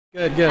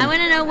Good, good. I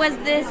want to know what's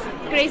this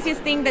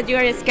craziest thing that you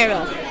are scared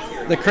of?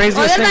 The craziest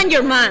Other thing? than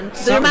your mom.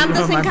 Your mom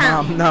doesn't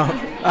count. No.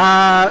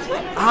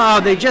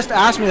 They just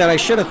asked me that. I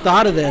should have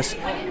thought of this.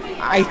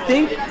 I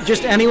think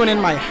just anyone in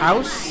my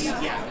house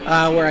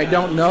where I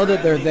don't know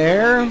that they're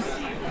there,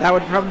 that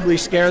would probably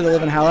scare the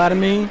living hell out of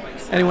me.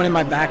 Anyone in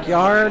my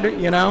backyard,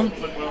 you know?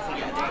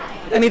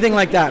 Anything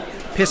like that.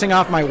 Pissing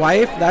off my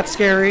wife, that's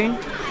scary.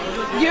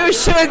 You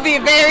should be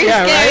very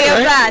scary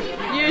of that.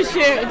 You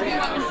should.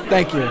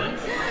 Thank you.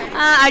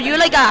 Are you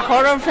like a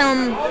horror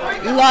film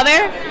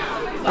lover?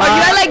 Or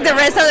you are like the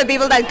rest of the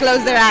people that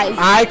close their eyes?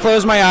 I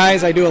close my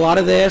eyes. I do a lot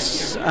of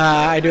this.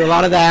 I do a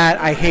lot of that.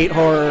 I hate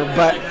horror,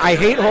 but I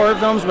hate horror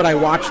films, but I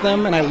watch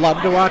them, and I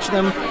love to watch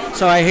them.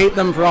 So I hate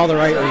them for all the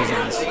right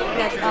reasons.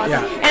 That's awesome.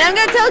 Yeah. And I'm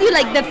going to tell you,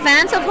 like, the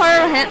fans of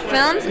horror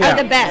films are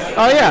the best.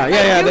 Oh, yeah.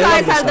 You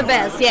guys are the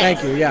best, yes.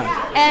 Thank you, yeah.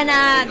 And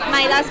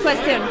my last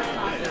question.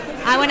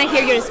 I want to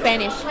hear your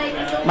Spanish.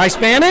 My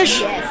Spanish?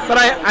 Yes. But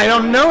I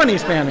don't know any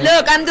Spanish.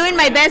 Look, I'm doing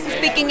my best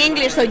speaking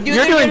English, so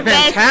you're doing your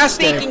fantastic. best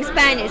speaking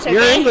Spanish, okay?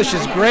 Your English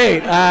is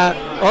great.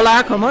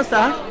 Hola, ¿cómo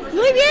está?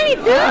 Muy bien, ¿y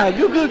tú? Yeah,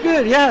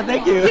 good. Yeah,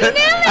 thank you. You nailed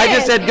it. I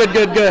just said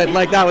good,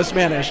 like that was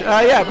Spanish.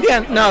 Yeah,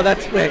 bien. No,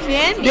 that's wait.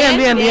 Bien.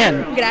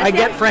 Gracias. I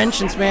get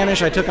French and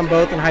Spanish. I took them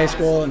both in high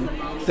school and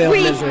failed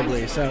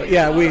miserably. So,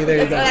 yeah, there you go.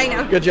 That's what I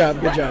know. Good job.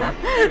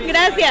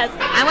 Gracias.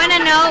 I want to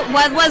know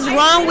what was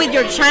wrong with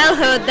your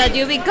childhood that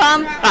you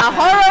become a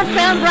horror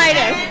film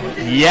writer.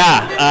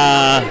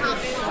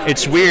 Yeah,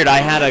 it's weird. I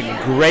had a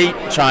great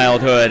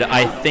childhood.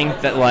 I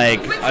think that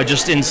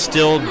just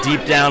instilled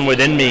deep down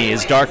within me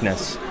is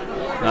darkness.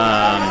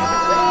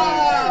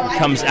 It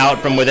comes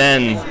out from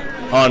within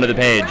onto the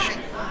page.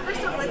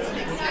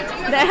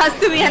 There has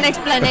to be an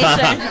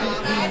explanation.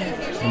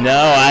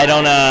 No, I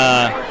don't.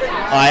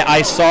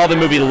 I saw the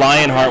movie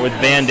Lionheart with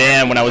Van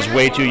Damme when I was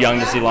way too young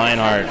to see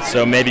Lionheart.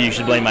 So maybe you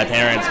should blame my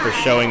parents for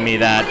showing me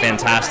that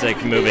fantastic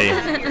movie.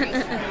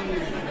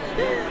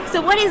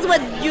 So what is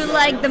what you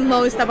like the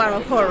most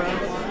about horror?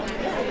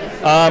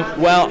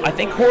 Well, I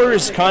think horror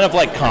is kind of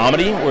like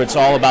comedy, where it's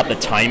all about the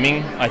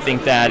timing. I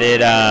think that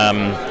it.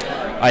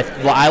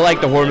 I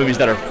like the horror movies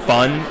that are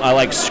fun. I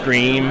like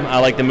Scream. I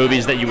like the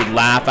movies that you would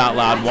laugh out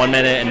loud one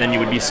minute and then you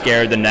would be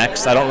scared the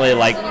next. I don't really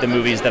like the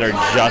movies that are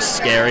just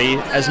scary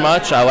as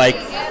much. I like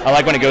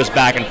when it goes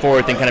back and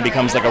forth and kind of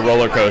becomes like a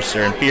roller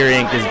coaster. And Fear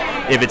Inc. is,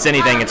 if it's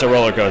anything, it's a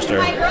roller coaster.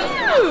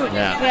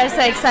 Yeah. We are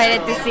so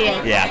excited to see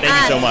it. Yeah, thank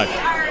you so much.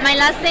 My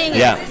last thing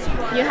is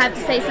you have to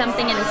say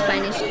something in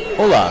Spanish.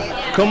 Hola,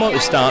 ¿cómo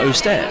está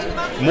usted?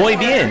 Muy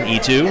bien, ¿y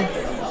tú?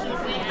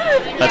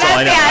 That's all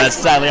I know. That's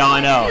sadly all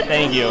I know.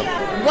 Thank you.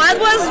 What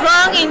was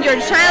wrong in your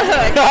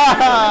childhood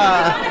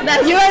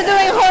that you are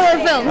doing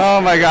horror films?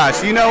 Oh my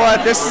gosh! You know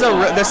what? This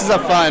is a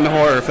fun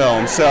horror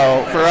film.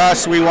 So for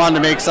us, we wanted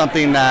to make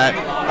something that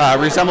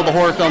resembled the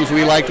horror films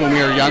we liked when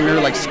we were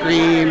younger, like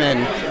Scream,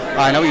 and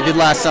I know we did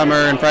last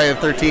summer and Friday the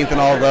 13th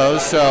and all of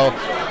those. So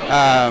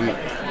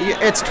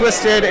it's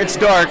twisted, it's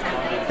dark.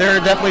 There are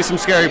definitely some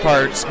scary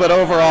parts, but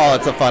overall,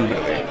 it's a fun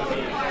movie.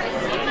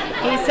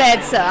 He said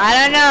so. I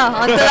don't know.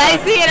 Until I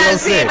see it, I'll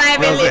see it. I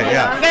believe it.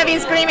 Yeah. I'm going to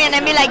be screaming and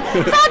be like,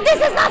 fuck,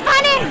 this is not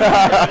funny.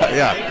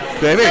 Yeah,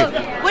 baby. So,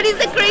 what is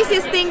the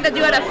craziest thing that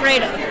you are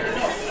afraid of?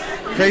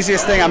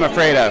 Craziest thing I'm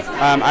afraid of?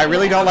 I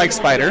really don't like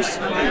spiders.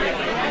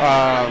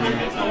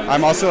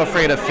 I'm also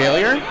afraid of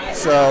failure,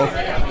 so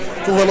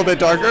it's a little bit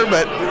darker,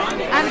 but...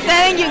 I'm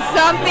telling you,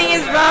 something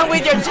is wrong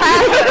with your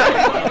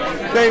childhood.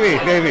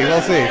 Maybe, we'll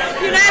see.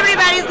 You know,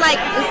 everybody's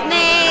like,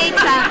 snakes,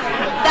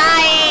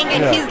 dying,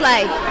 and he's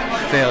like...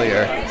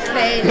 Failure.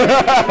 Take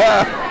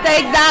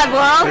that,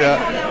 bro. Yeah.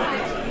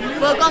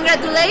 Well,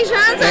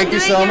 congratulations. Thank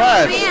you so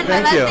much. And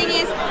Thank the you. last thing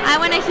is, I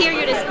want to hear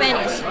your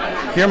Spanish.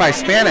 Hear my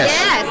Spanish?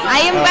 Yes,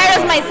 I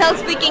embarrass myself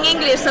speaking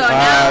English, so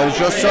now.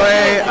 Yo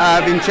soy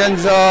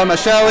Vincenzo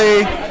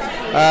Masciale.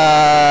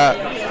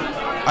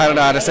 I don't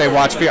know how to say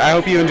watch Fear. I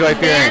hope you enjoy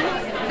Fear Inc.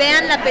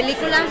 Vean la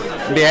película.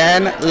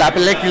 Vean la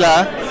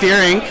película Fear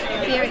Inc.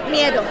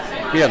 Miedo.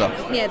 Miedo.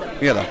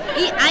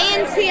 Y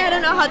INC, I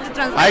don't know how to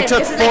translate. I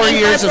took 4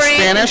 years of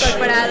Spanish.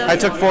 Incorporado. I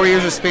took 4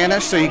 years of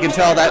Spanish, so you can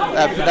tell that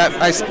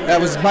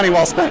was money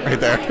well spent right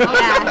there.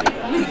 Yeah.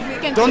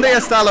 ¿Dónde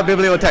está la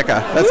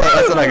biblioteca? That's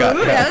what I got.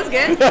 That was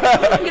good.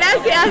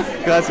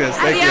 Gracias.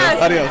 Thank you.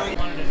 Adios.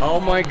 Oh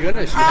my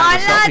goodness.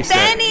 Hola,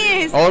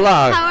 Dennis.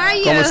 Hola. How are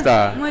you? ¿Cómo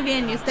está? Muy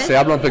bien, ¿y usted? Se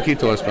habla un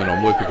poquito español,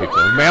 muy poquito.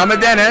 Me llamo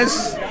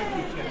Dennis,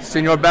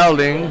 señor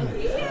Belding,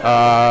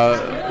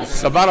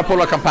 salvado por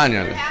la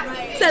campaña.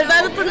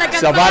 Salvado por la campaña.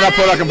 Salvado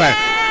por la campaña.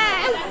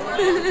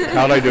 Yes.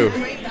 How'd I do?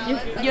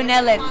 You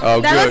nailed it. Oh,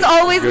 that good, was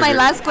always good, my good.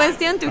 last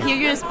question, to hear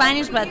your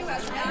Spanish, but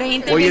the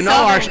interview Well, you is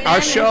know, over. our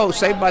show,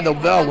 Saved by the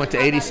Bell, went to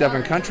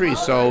 87 countries,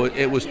 so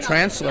it was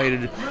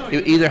translated.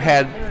 It either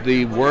had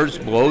the words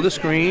below the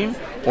screen,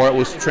 or it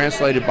was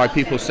translated by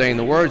people saying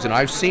the words. And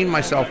I've seen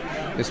myself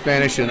in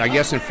Spanish, and I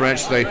guess in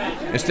French, they,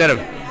 instead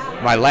of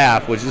my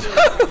laugh, which is,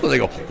 they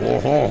go, ho,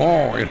 ho,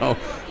 ho, you know.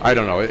 I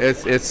don't know.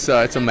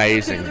 It's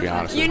amazing, to be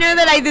honest. You know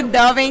that I do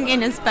dubbing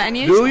in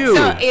Spanish. Do you?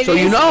 So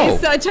you know.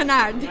 It's such an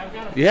art.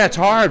 Yeah, it's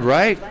hard,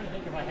 right?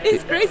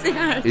 It's crazy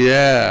hard.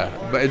 Yeah,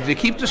 but they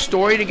keep the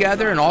story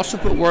together and also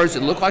put words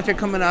that look like they're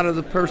coming out of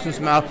the person's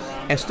mouth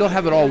and still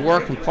have it all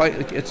work and play.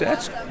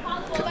 That's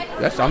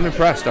I'm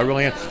impressed. I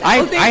really am.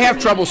 I have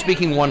trouble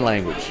speaking one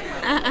language,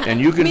 and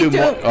you can Me do too.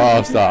 more.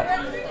 Oh, stop.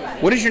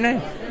 What is your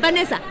name?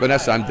 Vanessa.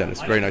 Vanessa, I'm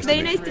Dennis. Very nice to meet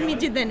you. Very nice to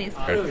meet you, Dennis.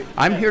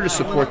 I'm here to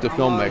support the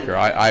filmmaker.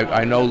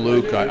 I know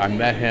Luke. I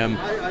met him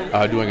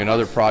doing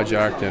another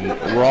project, and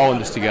we're all in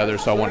this together,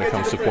 so I want to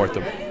come support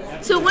them.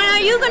 So when are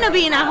you going to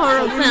be in a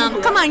horror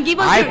film? Come on, give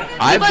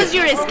us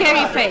your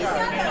scary face.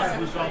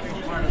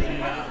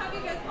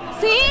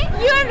 See?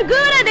 You're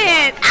good at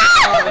it.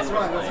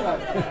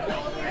 Ah!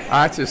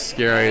 That's as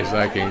scary as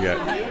I can get.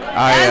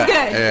 That's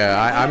good.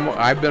 Yeah,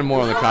 I've been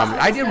more on the comedy.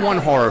 I did one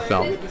horror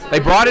film. They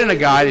brought in a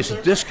guy. They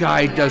said, this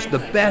guy does the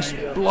best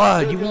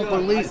blood. You won't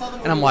believe.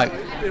 And I'm like,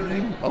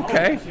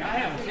 okay.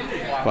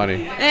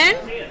 Funny. And?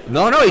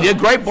 No, he did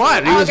great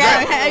blood. He was great.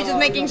 I was just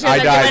making sure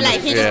that you were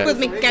like, he just put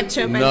me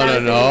ketchup.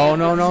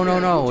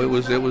 No. It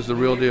was the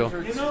real deal.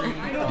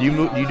 Do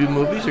you do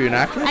movies? Are you an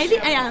actress? I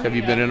am. Have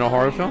you been in a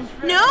horror film?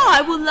 No,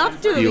 I would love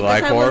to. Do you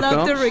like horror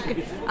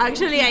films?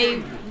 Actually,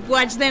 I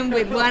watch them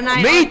with one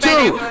eye. Me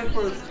too.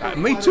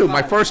 Me too.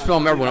 My first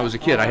film ever when I was a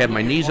kid, I had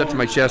my knees up to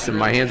my chest and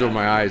my hands over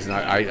my eyes, and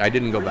I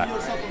didn't go back.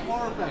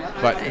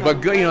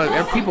 But you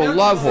know, people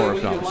love horror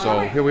films,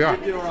 so here we are.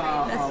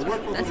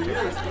 That's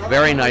true.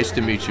 Very nice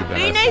to meet you, Vanessa.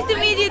 Very nice to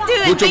meet you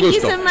too, and Mucho thank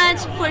gusto. you so much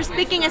for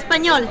speaking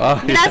español.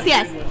 Oh, yeah.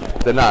 Gracias.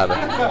 De nada.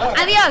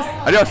 Adiós.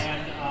 Adiós.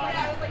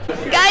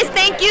 Guys,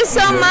 thank you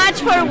so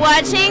much for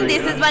watching.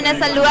 This is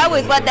Vanessa Lua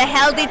with What the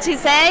Hell Did She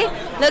Say?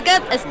 Look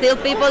up, still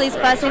people is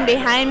passing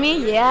behind me.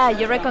 Yeah,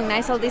 you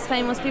recognize all these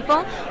famous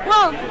people?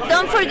 Well,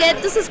 don't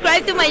forget to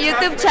subscribe to my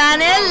YouTube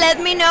channel.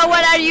 Let me know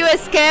what are you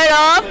scared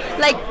of,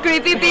 like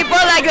creepy people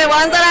like the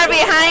ones that are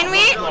behind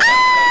me.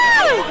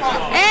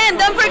 Ah! And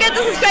don't forget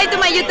to subscribe to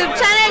my YouTube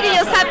channel. You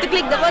just have to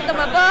click the button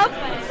above.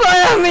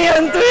 Follow me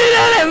on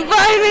Twitter and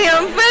find me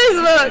on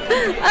Facebook.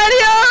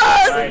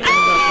 Adios!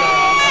 Ah!